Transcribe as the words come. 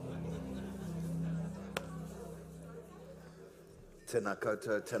Tēnā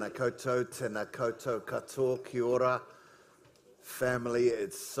koutou, tēnā koutou, tēnā koutou katoa, kia ora. Family,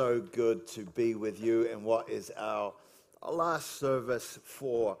 it's so good to be with you in what is our last service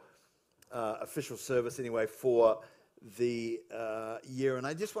for, official service anyway, for the year. And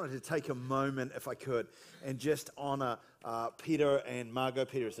I just wanted to take a moment, if I could, and just honor Peter and Margot.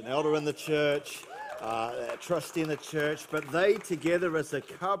 Peter is an elder in the church, a trustee in the church, but they together as a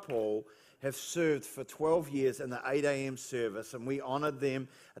couple have served for 12 years in the 8 a.m. service, and we honored them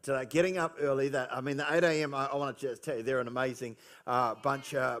today, getting up early. The 8 a.m., I want to just tell you, they're an amazing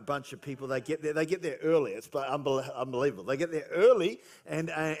bunch of people. They get there early. It's unbelievable. They get there early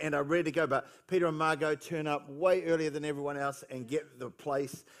and are ready to go. But Peter and Margot turn up way earlier than everyone else and get the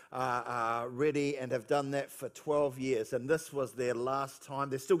place ready, and have done that for 12 years. And this was their last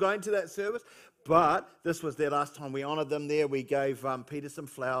time. They're still going to that service, but this was their last time. We honored them there. We gave Peter some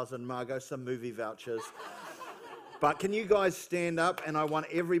flowers and Margot some movie vouchers. But can you guys stand up? And I want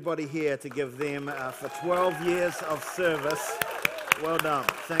everybody here to give them for 12 years of service. Well done.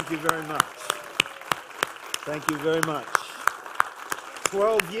 Thank you very much. Thank you very much.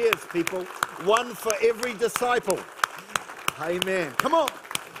 12 years, people. One for every disciple. Amen. Come on.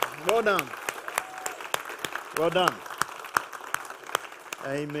 Well done. Well done.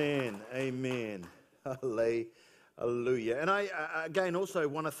 Amen. Amen. Hallelujah. And I, again, also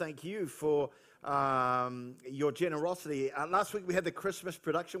want to thank you for your generosity. Last week we had the Christmas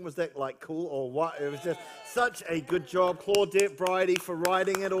production. Was that like cool or what? It was just such a good job. Claudette, Bridie for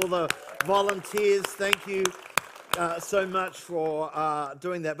writing it, all the volunteers. Thank you so much for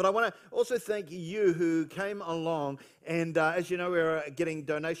doing that. But I want to also thank you who came along. And as you know, we're getting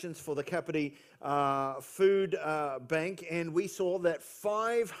donations for the Kapiti Food Bank. And we saw that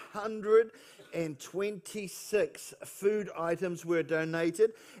 526 food items were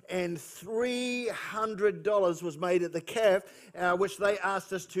donated, and $300 was made at the CAF, which they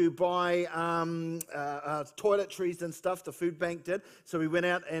asked us to buy toiletries and stuff. The food bank did, so we went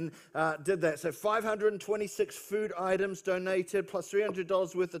out and did that. So 526 food items donated, plus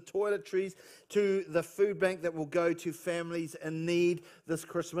 $300 worth of toiletries to the food bank that will go to families in need this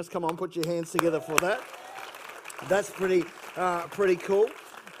Christmas. Come on, put your hands together for that. That's pretty cool.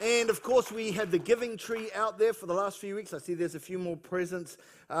 And of course, we had the giving tree out there for the last few weeks. I see there's a few more presents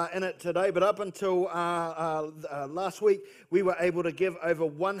in it today. But up until last week, we were able to give over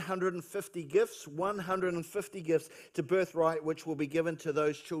 150 gifts to Birthright, which will be given to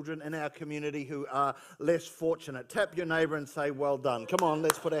those children in our community who are less fortunate. Tap your neighbor and say, well done. Come on,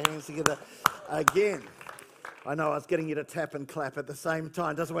 let's put our hands together again. I know I was getting you to tap and clap at the same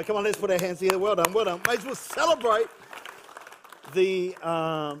time, doesn't it? Come on, let's put our hands together. Well done, well done. May as well celebrate the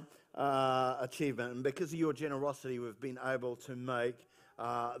achievement, and because of your generosity, we've been able to make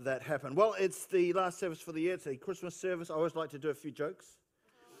that happen. Well, it's the last service for the year. It's a Christmas service. I always like to do a few jokes,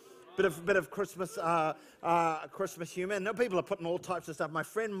 bit of Christmas Christmas humor. And now people are putting all types of stuff. My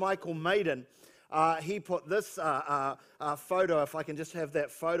friend Michael Maiden, he put this photo. If I can just have that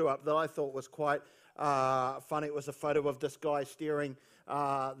photo up, that I thought was quite funny. It was a photo of this guy staring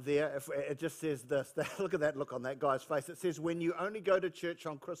there. It just says this. Look at that look on that guy's face. It says, when you only go to church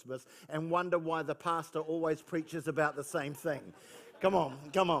on Christmas and wonder why the pastor always preaches about the same thing. Come on,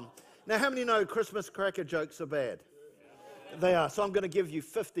 come on. Now, how many know Christmas cracker jokes are bad? They are. So I'm going to give you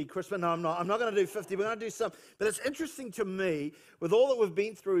 50 Christmas. No, I'm not. I'm not going to do 50. We're going to do some. But it's interesting to me, with all that we've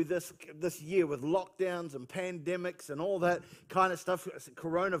been through this year, with lockdowns and pandemics and all that kind of stuff,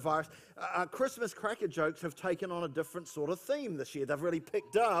 coronavirus, Christmas cracker jokes have taken on a different sort of theme this year. They've really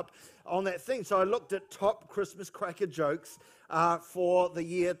picked up on that theme. So I looked at top Christmas cracker jokes for the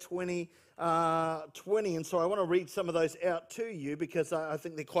year 2020, and so I want to read some of those out to you because I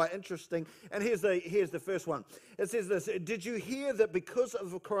think they're quite interesting. And here's the first one. It says this: did you hear that because of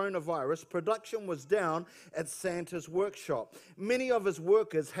the coronavirus, production was down at Santa's workshop? Many of his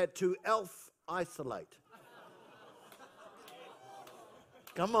workers had to isolate.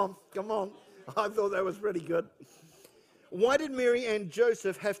 Come on, come on. I thought that was pretty good. Why did Mary and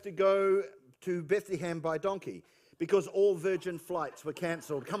Joseph have to go to Bethlehem by donkey? Because all Virgin flights were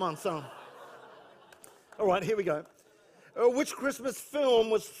cancelled. Come on, son. All right, here we go. Which Christmas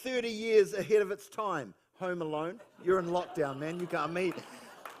film was 30 years ahead of its time? Home Alone. You're in lockdown, man. You can't meet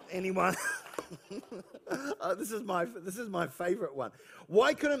anyone. This is my favorite one.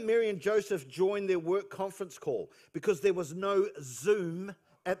 Why couldn't Mary and Joseph join their work conference call? Because there was no Zoom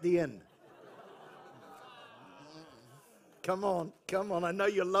at the end. Come on, come on. I know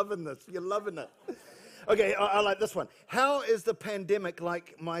you're loving this. You're loving it. Okay, I like this one. How is the pandemic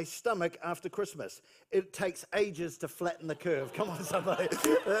like my stomach after Christmas? It takes ages to flatten the curve. Come on, somebody.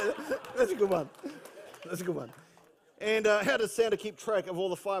 That's a good one. That's a good one. And how does Santa keep track of all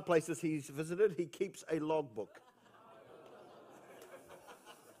the fireplaces he's visited? He keeps a logbook.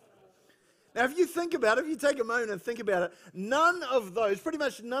 Now, if you think about it, if you take a moment and think about it, pretty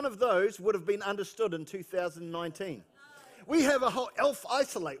much none of those would have been understood in 2019. We have a whole elf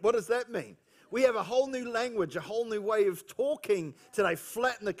isolate. What does that mean? We have a whole new language, a whole new way of talking today.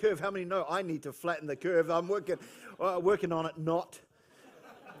 Flatten the curve. How many know I need to flatten the curve? I'm working on it, not.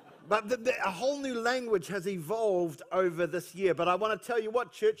 But a whole new language has evolved over this year. But I want to tell you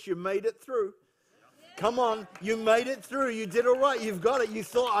what, church, you made it through. Come on, you made it through. You did all right. You've got it. You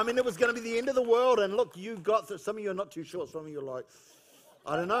thought, it was going to be the end of the world. And look, you got through. Some of you are not too sure. Some of you are like,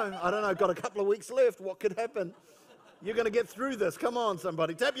 I don't know. Got a couple of weeks left. What could happen? You're going to get through this. Come on,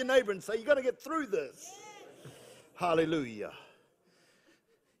 somebody. Tap your neighbor and say, you're going to get through this. Hallelujah.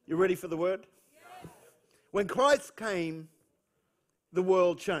 You ready for the word? When Christ came, the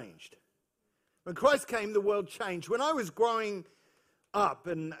world changed. When Christ came, the world changed. When I was growing up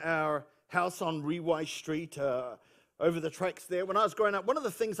in our house on Rewai Street, over the tracks there, when I was growing up, one of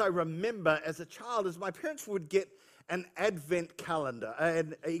the things I remember as a child is my parents would get an advent calendar,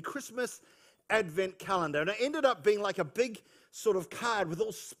 a Christmas advent calendar. And it ended up being like a big sort of card with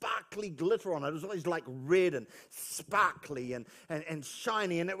all sparkly glitter on it. It was always like red and sparkly and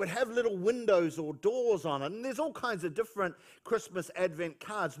shiny, and it would have little windows or doors on it. And there's all kinds of different Christmas advent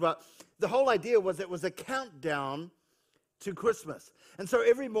cards, but the whole idea was it was a countdown to Christmas. And so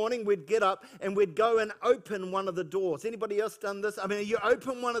every morning we'd get up and we'd go and open one of the doors. Anybody else done this? You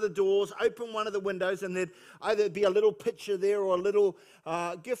open one of the doors, open one of the windows, and there'd either be a little picture there or a little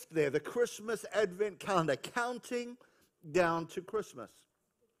gift there. The Christmas Advent calendar, counting down to Christmas.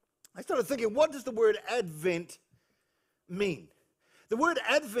 I started thinking, what does the word Advent mean? The word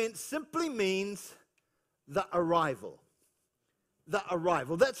Advent simply means the arrival. The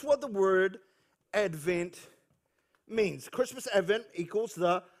arrival. That's what the word Advent means. Christmas Advent equals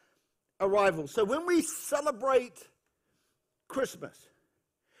the arrival. So when we celebrate Christmas,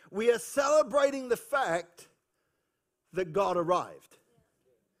 we are celebrating the fact that God arrived.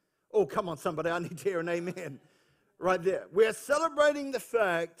 Oh, come on, somebody. I need to hear an amen right there. We are celebrating the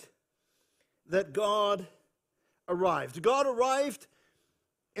fact that God arrived. God arrived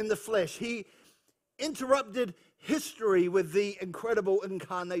in the flesh. He interrupted history with the incredible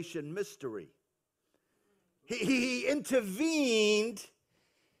incarnation mystery. He intervened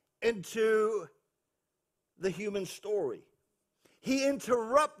into the human story. He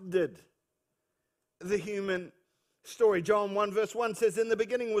interrupted the human story. John 1 verse 1 says, in the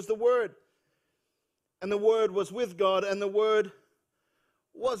beginning was the Word, and the Word was with God, and the Word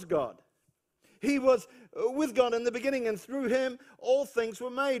was God. He was with God in the beginning, and through him all things were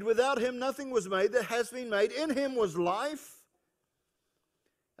made. Without him nothing was made that has been made. In him was life,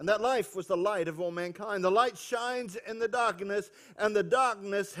 and that life was the light of all mankind. The light shines in the darkness, and the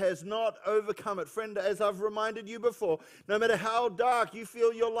darkness has not overcome it. Friend, as I've reminded you before, no matter how dark you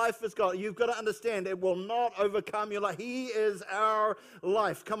feel your life has got, you've got to understand it will not overcome your life. He is our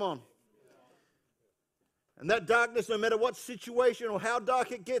life. Come on. And that darkness, no matter what situation or how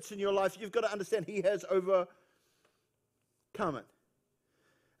dark it gets in your life, you've got to understand he has overcome it.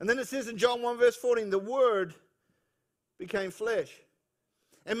 And then it says in John 1 verse 14, the Word became flesh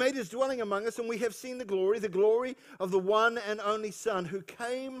and made his dwelling among us, and we have seen the glory of the one and only Son, who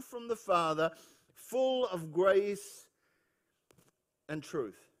came from the Father, full of grace and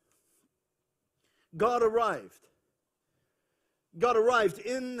truth. God arrived. God arrived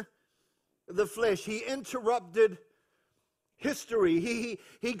in the flesh. He interrupted history.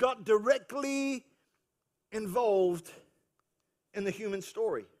 He got directly involved in the human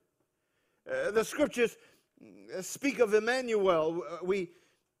story. The scriptures speak of Emmanuel. We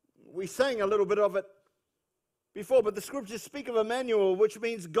sang a little bit of it before, but the scriptures speak of Emmanuel, which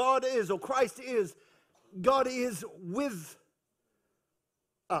means God is, or Christ is, God is with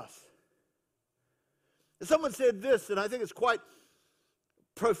us. Someone said this, and I think it's quite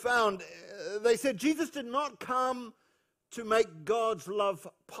profound. They said Jesus did not come to make God's love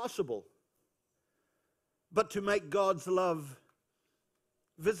possible, but to make God's love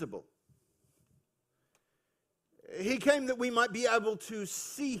visible. He came that we might be able to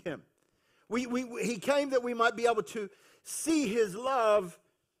see him. He came that we might be able to see his love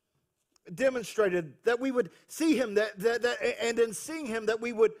demonstrated, that we would see him, and in seeing him that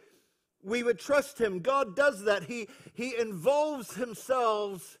we would trust him. God does that. He involves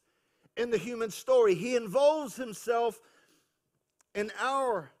himself in the human story. He involves himself in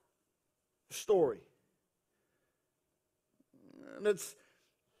our story. And it's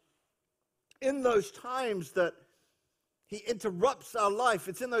in those times that he interrupts our life.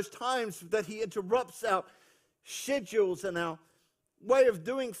 It's in those times that he interrupts our schedules and our way of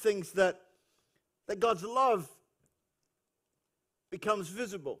doing things that God's love becomes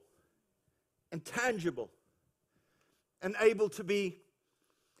visible and tangible and able to be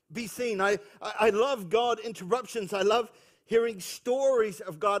seen. I love God interruptions. I love hearing stories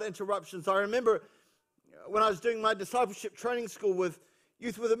of God interruptions. I remember when I was doing my discipleship training school with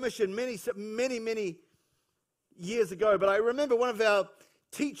Youth with a Mission many years ago, but I remember one of our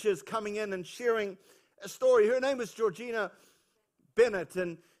teachers coming in and sharing a story. Her name was Georgina Bennett,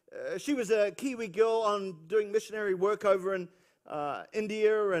 and she was a Kiwi girl doing missionary work over in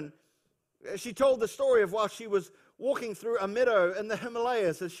India, and she told the story of while she was walking through a meadow in the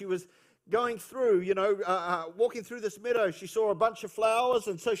Himalayas. As she was going through, walking through this meadow, she saw a bunch of flowers,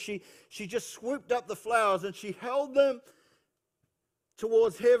 and so she just swooped up the flowers and she held them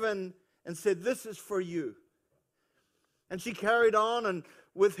towards heaven and said, "This is for you." And she carried on and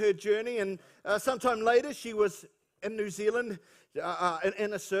with her journey, and sometime later she was in New Zealand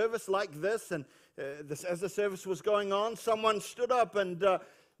in a service like this, and as the service was going on, someone stood up and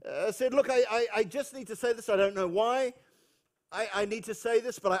said, "Look, I just need to say this. I don't know why I need to say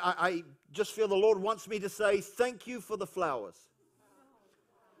this, but I just feel the Lord wants me to say thank you for the flowers."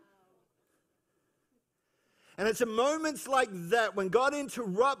 And it's in moments like that when God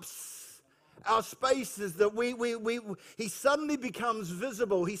interrupts our spaces that He suddenly becomes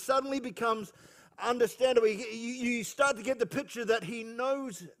visible. He suddenly becomes understandable. You start to get the picture that He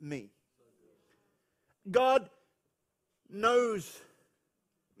knows me. God knows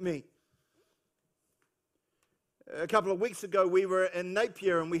me. A couple of weeks ago, we were in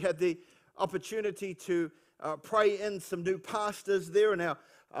Napier, and we had the opportunity to pray in some new pastors there in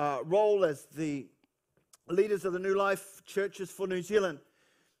our role as the leaders of the New Life Churches for New Zealand.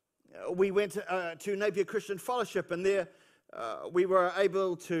 We went to Napier Christian Fellowship, and there we were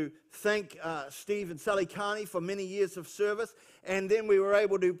able to thank Steve and Sally Carney for many years of service, and then we were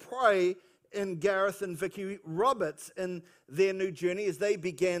able to pray in Gareth and Vicky Roberts in their new journey as they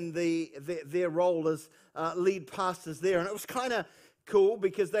began their role as lead pastors there. And it was kind of cool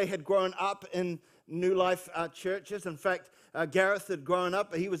because they had grown up in New Life churches. In fact, Gareth had grown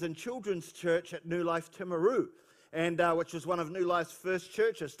up, he was in children's church at New Life Timaru, and which was one of New Life's first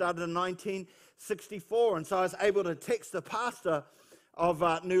churches, started in 1964. And so I was able to text the pastor of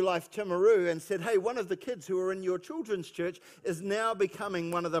New Life Timaru and said, "Hey, one of the kids who are in your children's church is now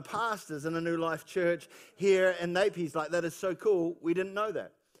becoming one of the pastors in a New Life church here in Napier." He's like, "That is so cool. We didn't know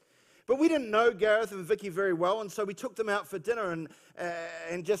that." But we didn't know Gareth and Vicky very well, and so we took them out for dinner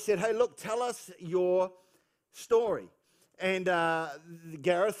and just said, "Hey, look, tell us your story." And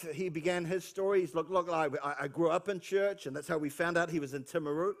Gareth, he began his story. He's, look, I grew up in church, and that's how we found out he was in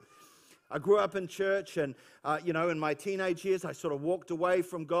Timaru. I grew up in church, and, in my teenage years, I sort of walked away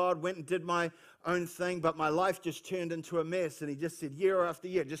from God, went and did my own thing, but my life just turned into a mess. And he just said, year after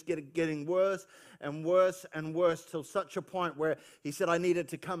year, just getting worse and worse and worse, till such a point where he said I needed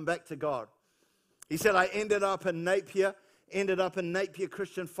to come back to God. He said I ended up in Napier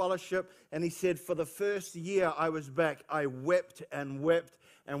Christian Fellowship, and he said for the first year I was back, I wept and wept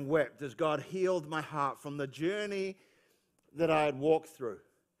and wept as God healed my heart from the journey that I had walked through.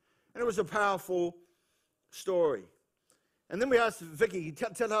 And it was a powerful story. And then we asked Vicky,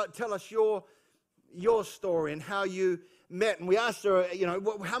 tell us your story and how you met. And we asked her,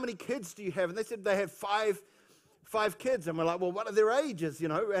 how many kids do you have? And they said they had five kids. And we're like, well, what are their ages?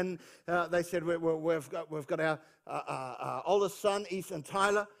 And they said we've got our oldest son, Ethan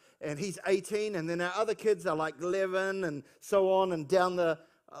Tyler, and he's 18. And then our other kids are like 11 and so on, and down the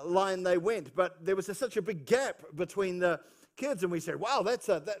line they went. But there was such a big gap between the kids, and we said, wow, that's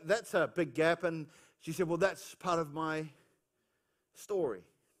a big gap. And she said, well, that's part of my story.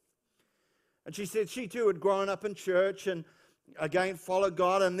 And she said she too had grown up in church and again followed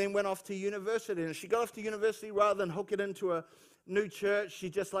God, and then went off to university. And she got off to university rather than hook it into a new church. She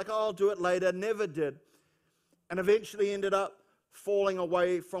just like, I'll do it later, never did, and eventually ended up falling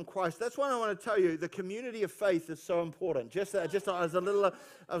away from Christ. That's why I want to tell you the community of faith is so important. Just as a little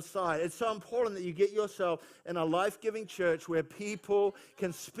aside, it's so important that you get yourself in a life-giving church where people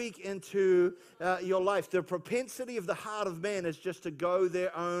can speak into your life. The propensity of the heart of man is just to go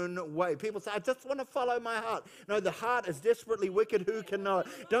their own way. People say, I just want to follow my heart. No, the heart is desperately wicked. Who can know it?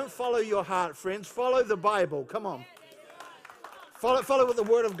 Don't follow your heart, friends. Follow the Bible. Come on. Follow what the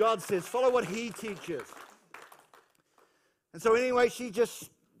Word of God says. Follow what He teaches. And so anyway, she just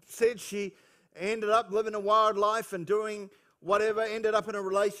said she ended up living a wild life and doing whatever, ended up in a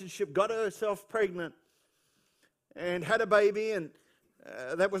relationship, got herself pregnant, and had a baby, and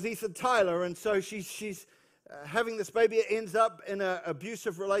that was Ethan Tyler. And so she's having this baby. It ends up in an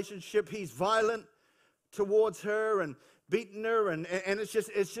abusive relationship. He's violent towards her and beating her, and it's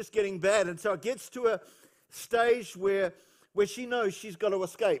just getting bad. And so it gets to a stage where she knows she's got to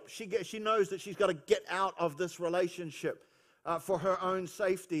escape. She knows that she's got to get out of this relationship for her own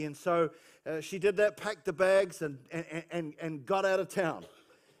safety. And so she did that, packed the bags, and got out of town.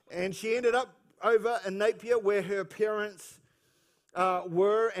 And she ended up over in Napier, where her parents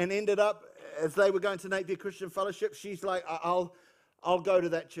were, and ended up, as they were going to Napier Christian Fellowship, she's like, I'll go to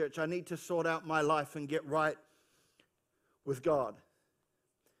that church. I need to sort out my life and get right with God.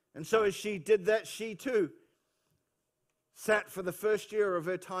 And so as she did that, she too sat for the first year of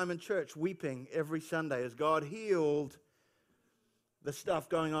her time in church, weeping every Sunday as God healed the stuff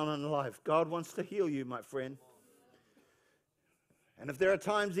going on in life. God wants to heal you, my friend. And if there are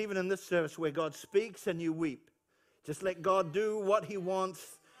times, even in this service, where God speaks and you weep, just let God do what He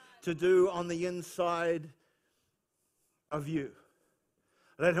wants to do on the inside of you.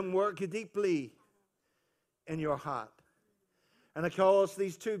 Let Him work deeply in your heart. And of course,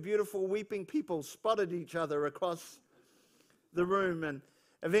 these two beautiful weeping people spotted each other across the room, and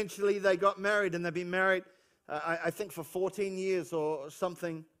eventually they got married, and they've been married, I think, for 14 years or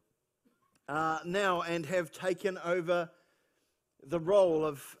something now, and have taken over the role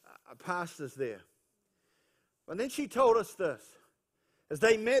of pastors there. And then she told us this. As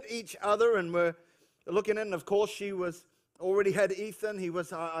they met each other and were looking in, of course, she was already had Ethan. He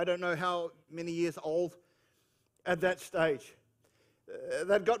was, I don't know how many years old at that stage.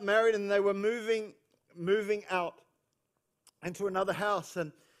 They'd got married, and they were moving out into another house.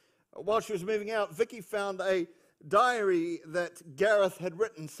 And while she was moving out, Vicky found a diary that Gareth had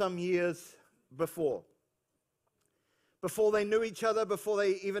written some years before they knew each other, before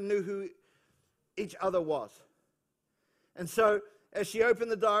they even knew who each other was. And so as she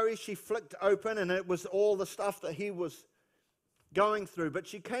opened the diary, she flicked open, and it was all the stuff that he was going through. But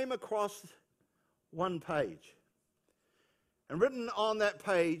she came across one page. And written on that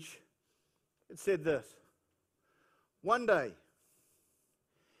page, it said this: "One day,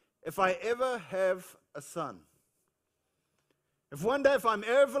 if I ever have a son, if I'm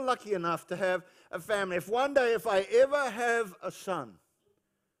ever lucky enough to have a family, if I ever have a son,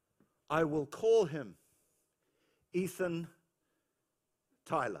 I will call him Ethan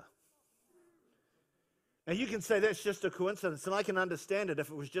Tyler." Now you can say that's just a coincidence, and I can understand it if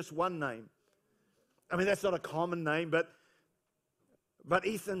it was just one name. I mean, that's not a common name, but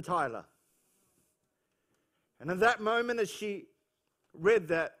Ethan Tyler. And in that moment, as she read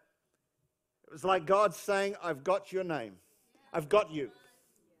that, it was like God saying, I've got your name. I've got you.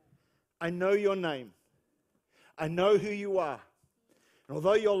 I know your name. I know who you are. And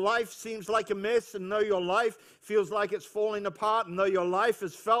although your life seems like a mess, and though your life feels like it's falling apart, and though your life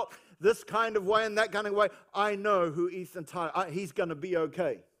has felt this kind of way and that kind of way, I know who Ethan Tyler, he's going to be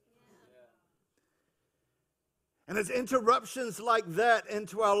okay. And it's interruptions like that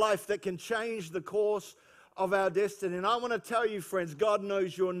into our life that can change the course of our destiny. And I want to tell you, friends, God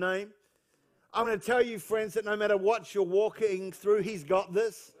knows your name. I want to tell you, friends, that no matter what you're walking through, He's got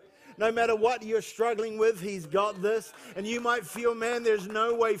this. No matter what you're struggling with, He's got this. And you might feel, man, there's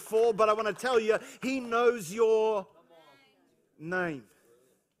no way forward, but I want to tell you, He knows your name.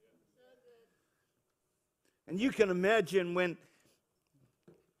 And you can imagine when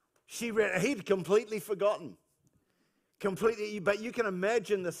she read, he'd completely forgotten. Completely, but you can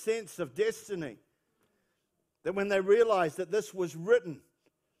imagine the sense of destiny that when they realized that this was written,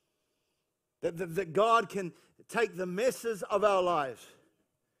 that God can take the messes of our lives.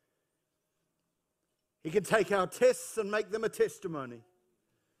 He can take our tests and make them a testimony.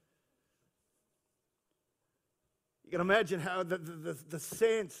 You can imagine how the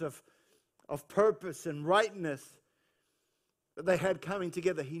sense of purpose and rightness that they had coming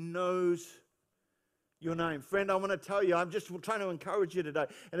together. He knows your name. Friend, I want to tell you, I'm just trying to encourage you today.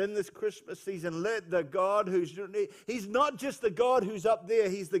 And in this Christmas season, let the God He's not just the God who's up there,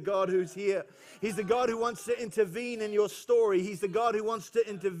 He's the God who's here. He's the God who wants to intervene in your story. He's the God who wants to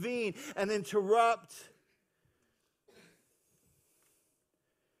intervene and interrupt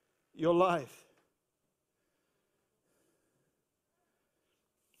your life.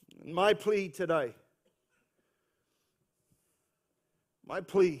 My plea today,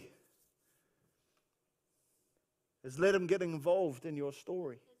 is let Him get involved in your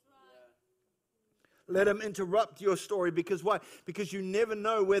story. Let Him interrupt your story. Because why? Because you never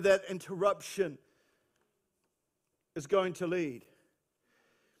know where that interruption is going to lead.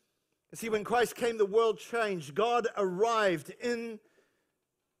 You see, when Christ came, the world changed. God arrived in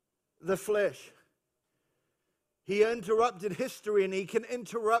the flesh. He interrupted history, and He can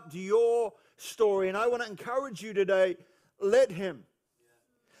interrupt your story. And I want to encourage you today, let Him.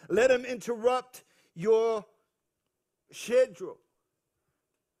 Let Him interrupt your schedule.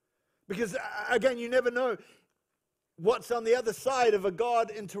 Because, again, you never know what's on the other side of a God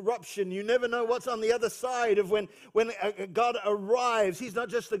interruption. You never know what's on the other side of when God arrives. He's not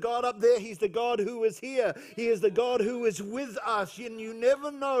just the God up there, He's the God who is here. He is the God who is with us. And you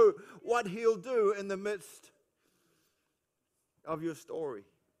never know what He'll do in the midst of your story.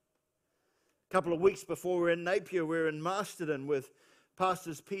 A couple of weeks before we were in Napier, we were in Masterton with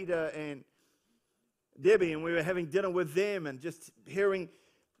Pastors Peter and Debbie, and we were having dinner with them and just hearing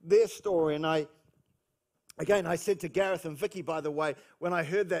their story. And I said to Gareth and Vicky, by the way, when I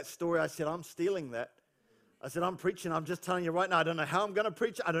heard that story, I said, I'm stealing that. I said, I'm preaching. I'm just telling you right now. I don't know how I'm going to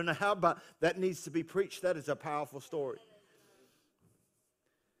preach. I don't know how, but that needs to be preached. That is a powerful story.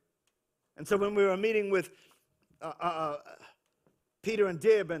 And so when we were meeting with Peter and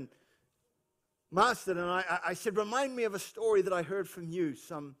Deb and Master, and I said, remind me of a story that I heard from you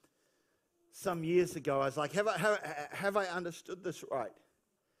some years ago. I was like, have I understood this right?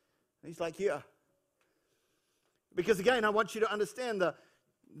 And he's like, yeah. Because again, I want you to understand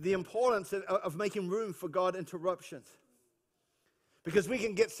the importance of making room for God interruptions. Because we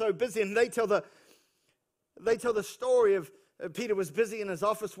can get so busy, and they tell the story of Peter was busy in his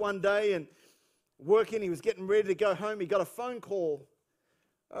office one day and working. He was getting ready to go home. He got a phone call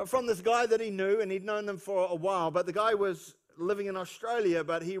from this guy that he knew, and he'd known them for a while. But the guy was living in Australia,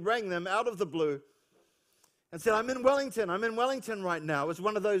 but he rang them out of the blue and said, I'm in Wellington right now. It was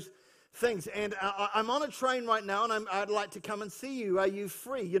one of those things, and I'm on a train right now, and I'd like to come and see you. Are you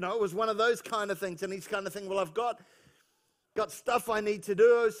free? You know, it was one of those kind of things, and he's kind of thinking, well, I've got stuff I need to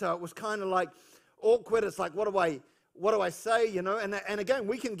do, so it was kind of like awkward. It's like, what do I say, you know? And again,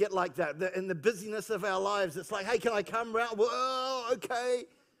 we can get like that in the busyness of our lives. It's like, hey, can I come round? Well, okay.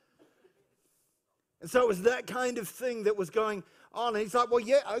 And so it was that kind of thing that was going on. And he's like, well,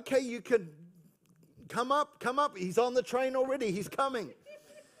 yeah, okay, you could come up. He's on the train already. He's coming.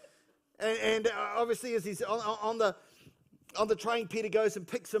 And obviously, as he's on the train, Peter goes and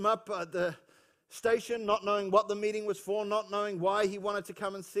picks him up at the station, not knowing what the meeting was for, not knowing why he wanted to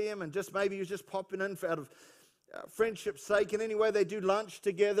come and see him, and just maybe he was just popping in out of friendship's sake. And anyway, they do lunch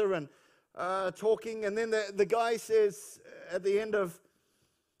together and talking. And then the guy says at the end of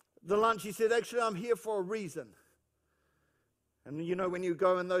the lunch, he said, actually, I'm here for a reason. And you know, when you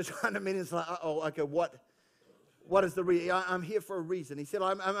go in those kind of meetings, like, oh, okay, what is the reason? I'm here for a reason. He said,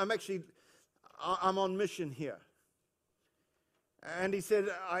 I'm on mission here. And he said,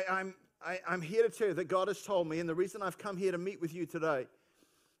 I'm here to tell you that God has told me, and the reason I've come here to meet with you today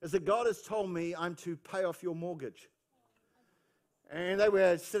is that God has told me I'm to pay off your mortgage. And they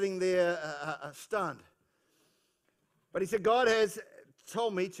were sitting there stunned. But he said, God has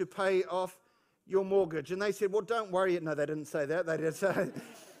told me to pay off your mortgage. And they said, well, don't worry. No, they didn't say that. They did say, they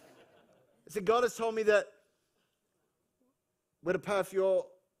said, God has told me that we're to pay off your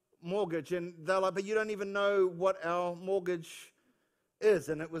mortgage. And they're like, but you don't even know what our mortgage is.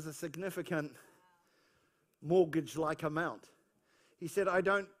 And it was a significant mortgage-like amount. He said, I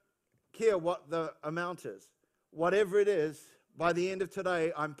don't care what the amount is. Whatever it is, by the end of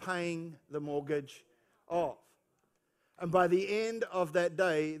today, I'm paying the mortgage off. And by the end of that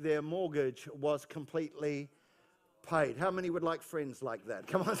day, their mortgage was completely paid. How many would like friends like that?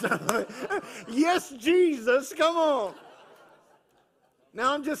 Come on. Yes, Jesus, come on.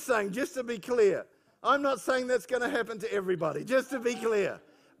 Now, I'm just saying, just to be clear, I'm not saying that's going to happen to everybody, just to be clear.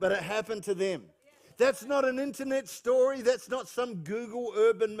 But it happened to them. That's not an internet story. That's not some Google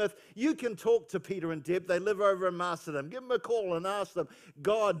urban myth. You can talk to Peter and Deb. They live over in Masterton. Give them a call and ask them.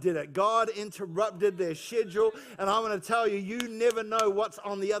 God did it. God interrupted their schedule. And I want to tell you, you never know what's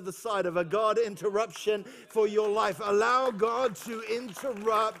on the other side of a God interruption for your life. Allow God to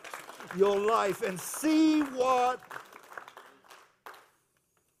interrupt your life and see what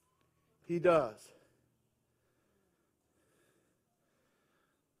He does.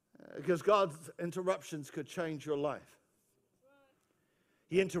 Because God's interruptions could change your life.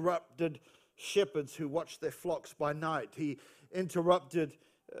 He interrupted shepherds who watched their flocks by night. He interrupted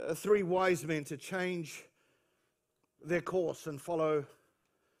 3 wise men to change their course and follow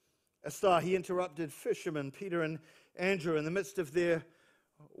a star. He interrupted fishermen, Peter and Andrew, in the midst of their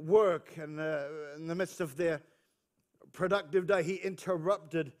work and in the midst of their productive day. He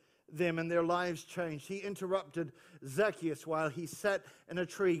interrupted them and their lives changed. He interrupted Zacchaeus while he sat in a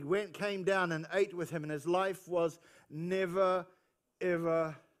tree, came down and ate with him, and his life was never,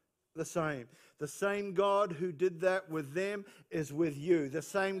 ever the same. The same God who did that with them is with you. The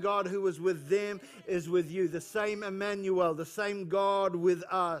same God who was with them is with you. The same Emmanuel, the same God with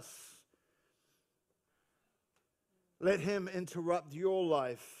us. Let Him interrupt your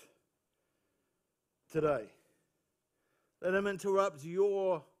life today. Let him interrupt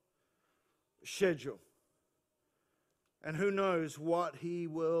your schedule. And who knows what he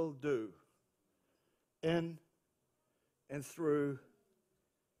will do in and through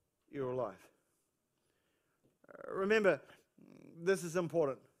your life. Remember, this is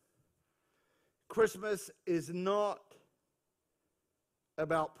important. Christmas is not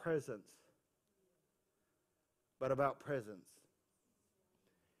about presents, but about presence.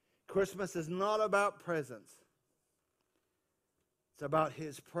 Christmas is not about presents. It's about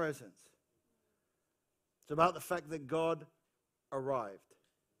his presence. It's about the fact that God arrived.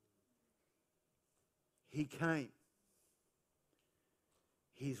 He came.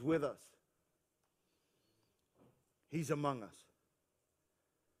 He's with us. He's among us.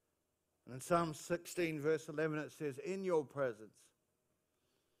 And in Psalm 16, verse 11, it says, in your presence,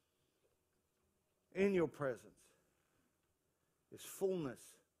 is fullness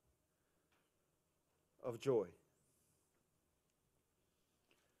of joy.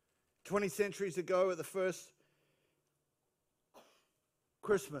 20 centuries ago, at the first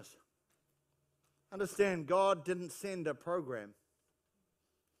Christmas, understand, God didn't send a program.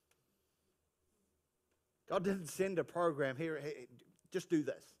 God didn't send a program. Here, just do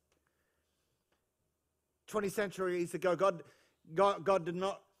this. 20 centuries ago, God did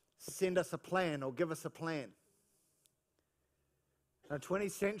not send us a plan or give us a plan. Now, 20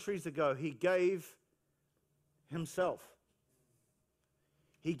 centuries ago, he gave himself.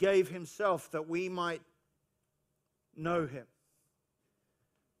 He gave himself that we might know him,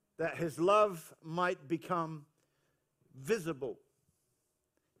 that his love might become visible,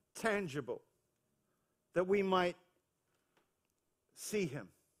 tangible, that we might see him.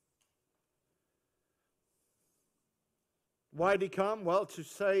 Why did he come? Well, to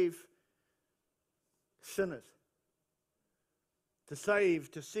save sinners. To save,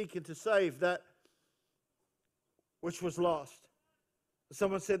 to seek and to save that which was lost.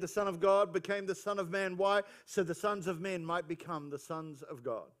 Someone said the Son of God became the Son of Man. Why? So the sons of men might become the sons of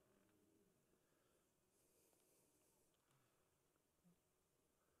God.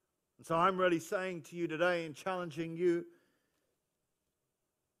 And so I'm really saying to you today and challenging you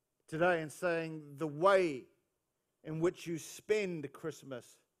today and saying the way in which you spend Christmas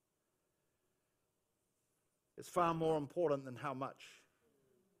is far more important than how much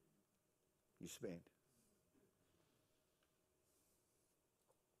you spend.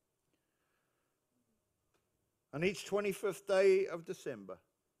 On each 25th day of December,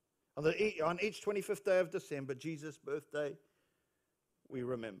 on each 25th day of December, Jesus' birthday, we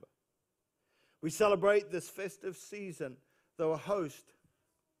remember. We celebrate this festive season, though a host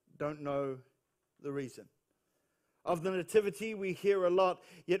don't know the reason. Of the nativity we hear a lot,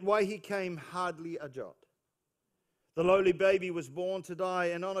 yet why he came hardly a jot. The lowly baby was born to die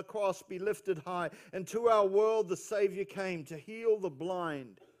and on a cross be lifted high. And to our world the Savior came to heal the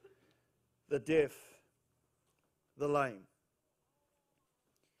blind, the deaf, the lame.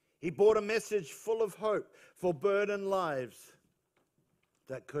 He brought a message full of hope for burdened lives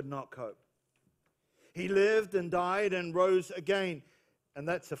that could not cope. He lived and died and rose again, and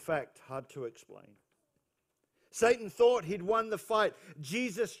that's a fact hard to explain. Satan thought he'd won the fight.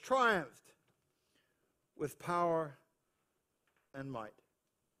 Jesus triumphed with power and might.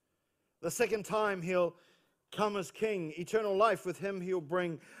 The second time he'll come as king. Eternal life with him he'll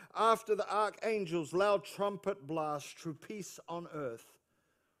bring. After the archangel's loud trumpet blast, true peace on earth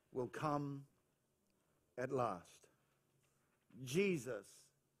will come at last. Jesus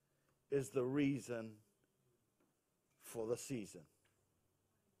is the reason for the season.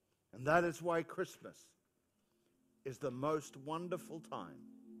 And that is why Christmas is the most wonderful time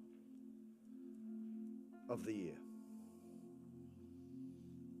of the year.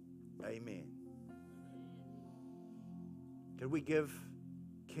 Amen. Can we give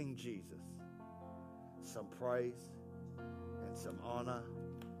King Jesus some praise and some honor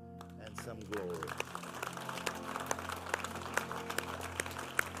and some glory?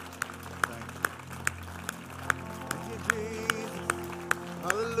 Thank you, Jesus.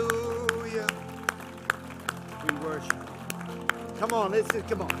 Hallelujah. We worship you. Come on,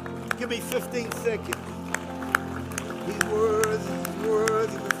 come on. Give me 15 seconds. He's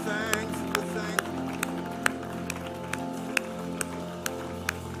worthy, with thanks, with thanks.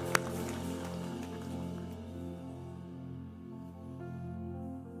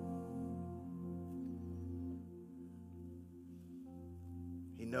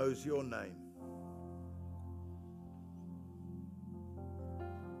 He knows your name.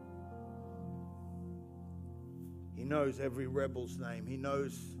 He knows every rebel's name. He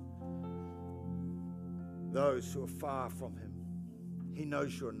knows those who are far from him. He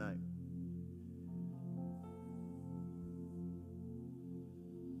knows your name.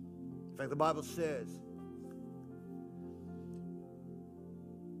 In fact, the Bible says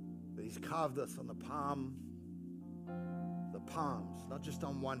that He's carved us on the palms, not just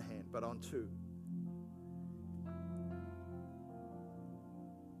on one hand, but on two.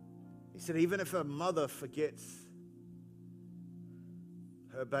 He said, even if a mother forgets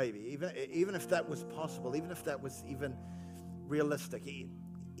her baby, even if that was possible, even if that was even realistic,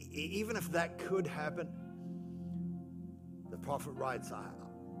 even if that could happen, the prophet writes,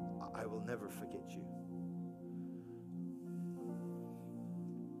 I will never forget you.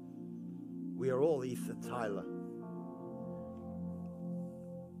 We are all Ethan Tyler.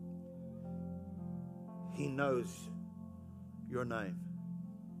 He knows your name.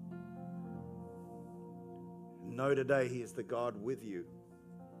 Know today He is the God with you.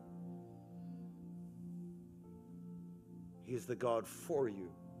 He is the God for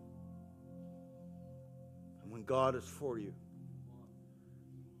you. And when God is for you,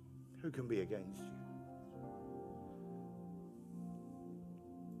 who can be against you?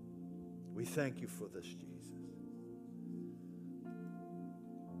 We thank you for this, Jesus.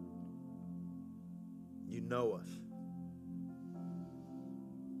 You know us.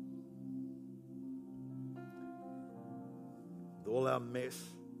 With all our mess,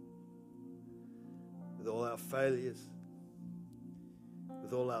 with all our failures,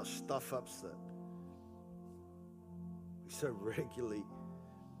 with all our stuff-ups that we so regularly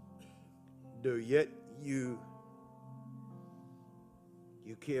do, yet you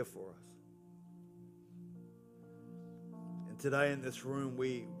care for us. And today in this room,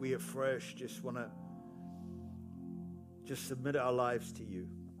 we afresh just want to submit our lives to you.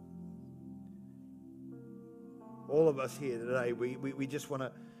 All of us here today, we just want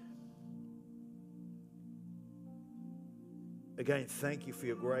to, again, thank you for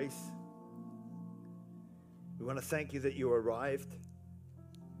your grace. We want to thank you that you arrived,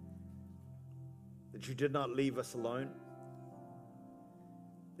 that you did not leave us alone,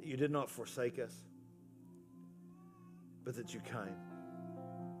 that you did not forsake us, but that you came.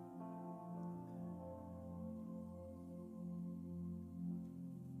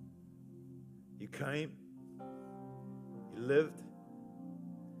 You came, you lived,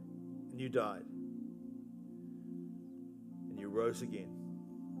 and you died, and you rose again.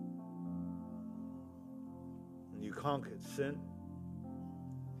 And you conquered sin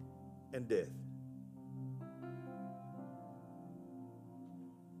and death.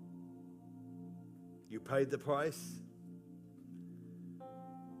 You paid the price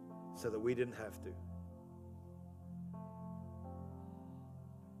so that we didn't have to.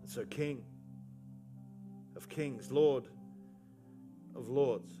 And so, King of Kings, Lord of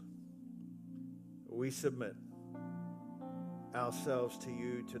Lords, we submit ourselves to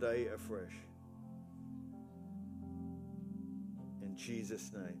you today afresh. In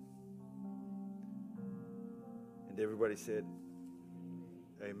Jesus' name. And everybody said,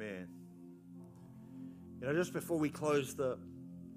 amen. You know, just before we close the